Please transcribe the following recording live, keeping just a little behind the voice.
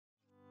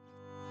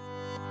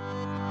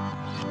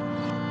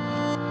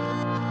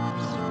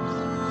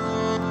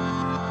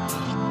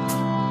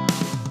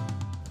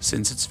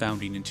Since its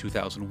founding in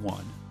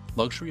 2001,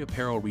 luxury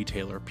apparel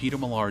retailer Peter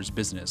Millar's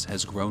business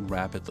has grown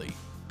rapidly.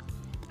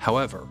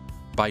 However,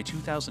 by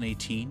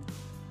 2018,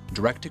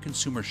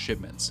 direct-to-consumer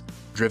shipments,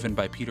 driven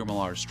by Peter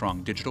Millar's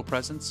strong digital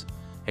presence,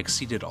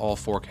 exceeded all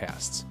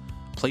forecasts,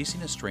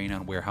 placing a strain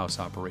on warehouse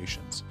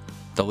operations.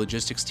 The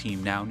logistics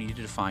team now needed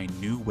to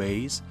find new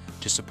ways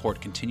to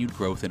support continued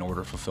growth in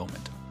order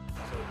fulfillment.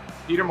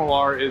 Peter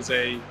Millar is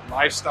a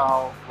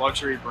lifestyle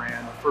luxury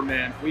brand for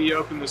men. We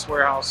opened this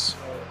warehouse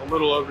a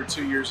little over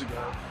 2 years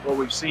ago. What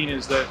we've seen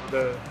is that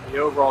the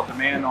overall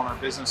demand on our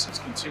business has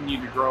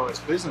continued to grow as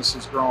business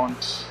has grown,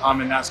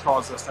 and that's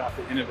caused us to have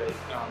to innovate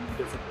in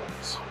different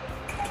ways.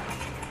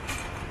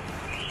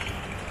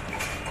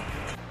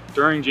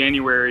 During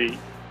January,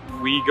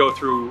 we go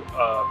through,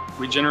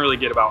 we generally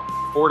get about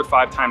 4 to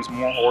 5 times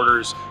more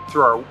orders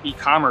through our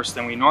e-commerce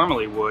than we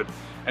normally would.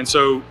 And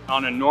so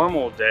on a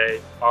normal day,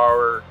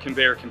 our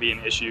conveyor can be an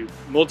issue.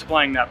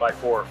 Multiplying that by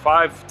 4 or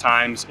 5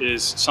 times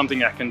is something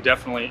that can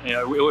definitely,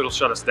 it'll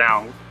shut us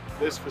down.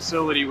 This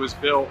facility was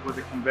built with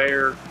a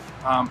conveyor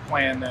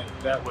plan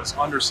that was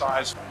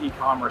undersized for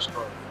e-commerce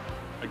growth.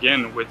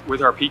 Again,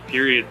 with our peak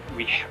period,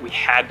 we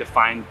had to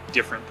find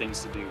different things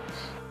to do.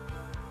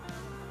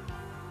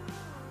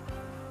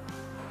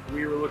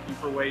 We were looking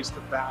for ways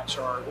to batch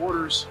our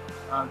orders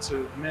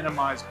to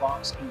minimize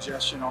box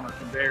congestion on our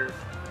conveyor,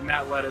 and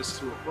that led us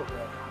to a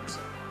footwall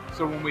concept.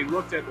 So when we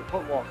looked at the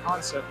footwall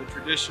concept, the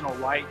traditional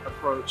light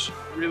approach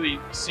really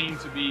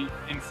seemed to be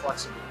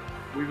inflexible.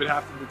 We would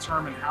have to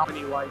determine how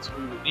many lights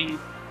we would need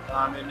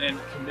and then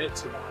commit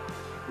to that.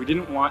 We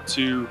didn't want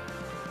to,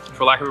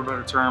 for lack of a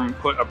better term,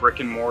 put a brick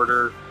and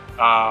mortar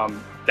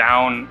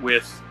down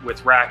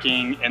with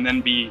racking and then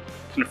be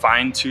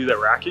confined to that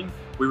racking.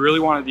 We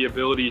really wanted the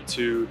ability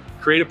to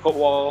create a put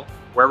wall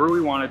wherever we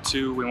wanted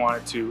to. We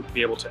wanted to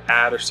be able to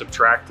add or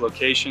subtract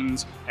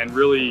locations, and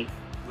really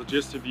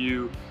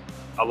LogistiVIEW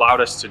allowed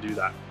us to do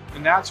that.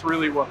 And that's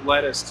really what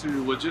led us to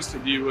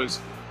LogistiVIEW, is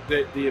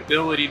the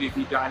ability to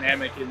be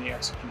dynamic in the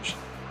execution.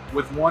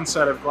 With one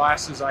set of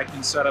glasses, I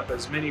can set up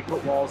as many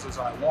put walls as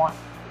I want,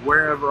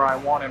 wherever I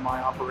want in my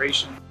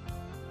operation.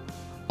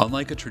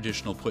 Unlike a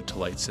traditional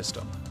put-to-light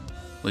system,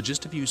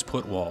 LogistiVIEW's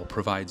put wall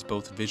provides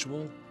both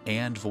visual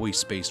and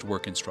voice-based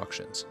work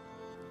instructions.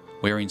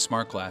 Wearing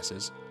smart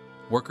glasses,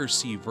 workers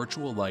see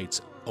virtual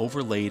lights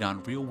overlaid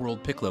on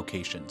real-world pick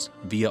locations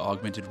via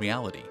augmented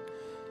reality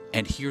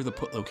and hear the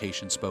put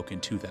location spoken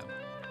to them.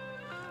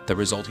 The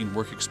resulting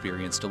work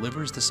experience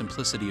delivers the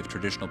simplicity of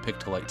traditional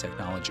pick-to-light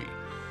technology,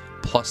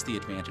 plus the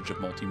advantage of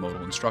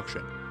multimodal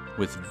instruction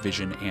with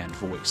vision and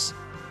voice,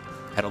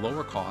 at a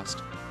lower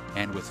cost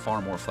and with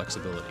far more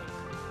flexibility.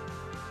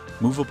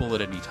 Movable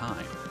at any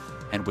time,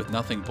 and with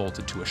nothing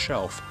bolted to a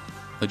shelf,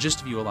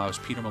 LogistiVIEW allows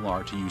Peter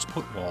Millar to use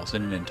put walls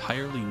in an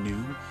entirely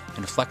new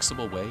and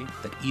flexible way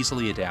that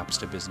easily adapts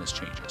to business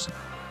changes.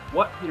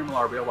 What Peter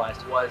Millar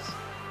realized was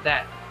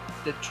that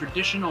the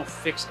traditional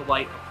fixed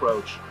light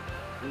approach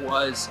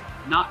was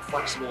not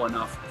flexible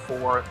enough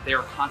for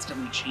their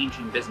constantly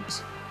changing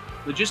business.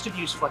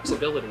 LogistiVIEW's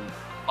flexibility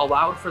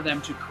allowed for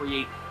them to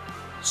create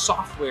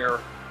software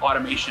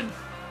automation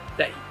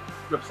that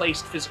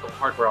replaced physical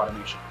hardware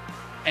automation.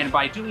 And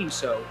by doing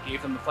so,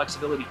 gave them the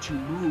flexibility to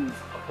move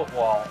a put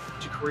wall,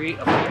 to create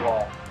a put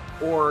wall,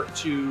 or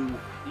to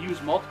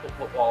use multiple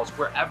put walls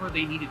wherever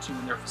they needed to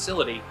in their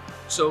facility,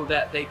 so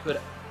that they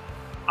could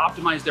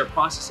optimize their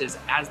processes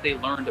as they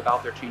learned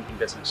about their changing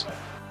business.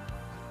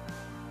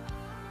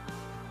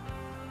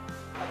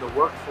 The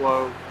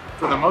workflow,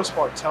 for the most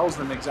part, tells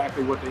them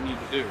exactly what they need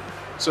to do.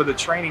 So the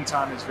training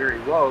time is very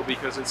low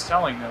because it's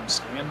telling them,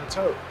 scan the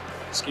tote,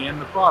 scan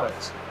the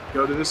products,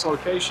 go to this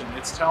location.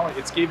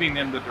 It's giving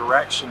them the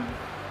direction.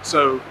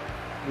 So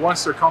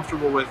once they're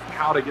comfortable with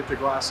how to get the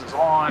glasses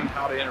on,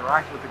 how to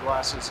interact with the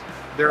glasses,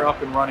 they're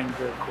up and running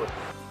very quickly.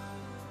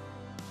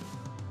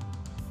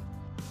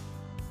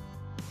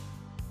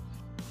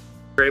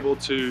 We're able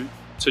to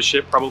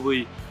ship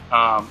probably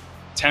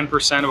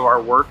 10% of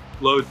our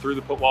workload through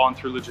the put wall and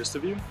through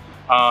LogistiVIEW.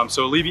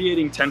 So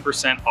alleviating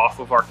 10% off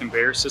of our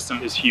conveyor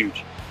system is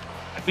huge.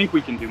 I think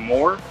we can do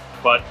more,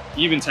 but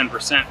even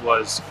 10%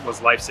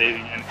 was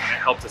life-saving, and it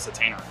helped us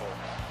attain our goal.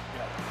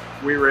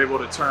 Yeah. We were able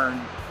to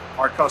turn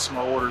our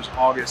customer orders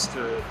August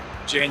to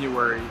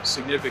January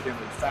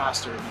significantly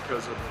faster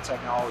because of the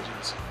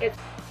technologies. It's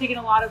taking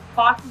a lot of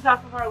boxes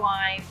off of our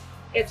line,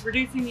 it's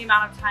reducing the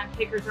amount of time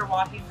pickers are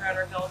walking throughout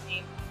our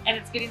building, and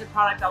it's getting the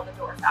product out the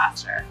door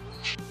faster.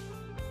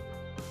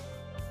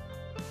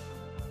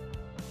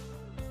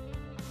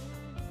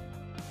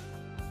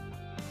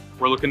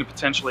 We're looking to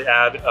potentially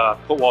add a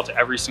put wall to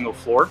every single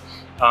floor.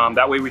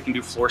 That way we can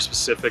do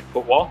floor-specific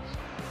put wall.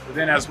 But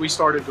then as we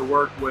started to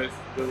work with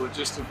the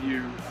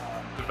LogistiVIEW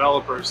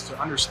developers to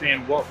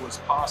understand what was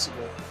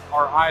possible,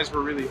 our eyes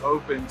were really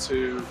open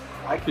to,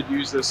 I could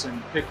use this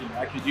in picking,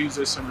 I could use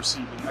this in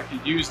receiving, I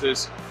could use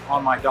this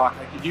on my dock,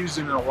 I could use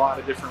it in a lot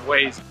of different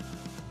ways.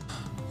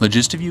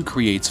 LogistiVIEW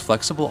creates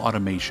flexible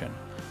automation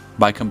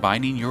by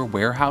combining your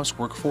warehouse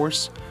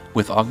workforce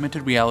with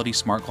augmented reality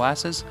smart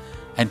glasses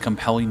and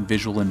compelling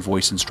visual and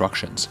voice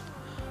instructions.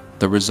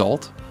 The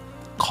result?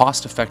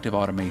 Cost-effective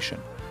automation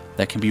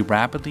that can be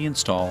rapidly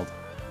installed,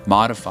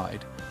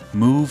 modified,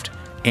 moved,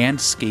 and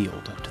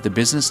scaled to the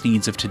business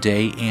needs of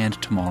today and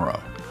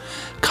tomorrow.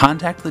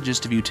 Contact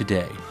LogistiVIEW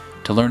today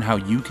to learn how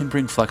you can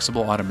bring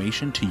flexible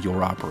automation to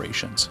your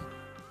operations.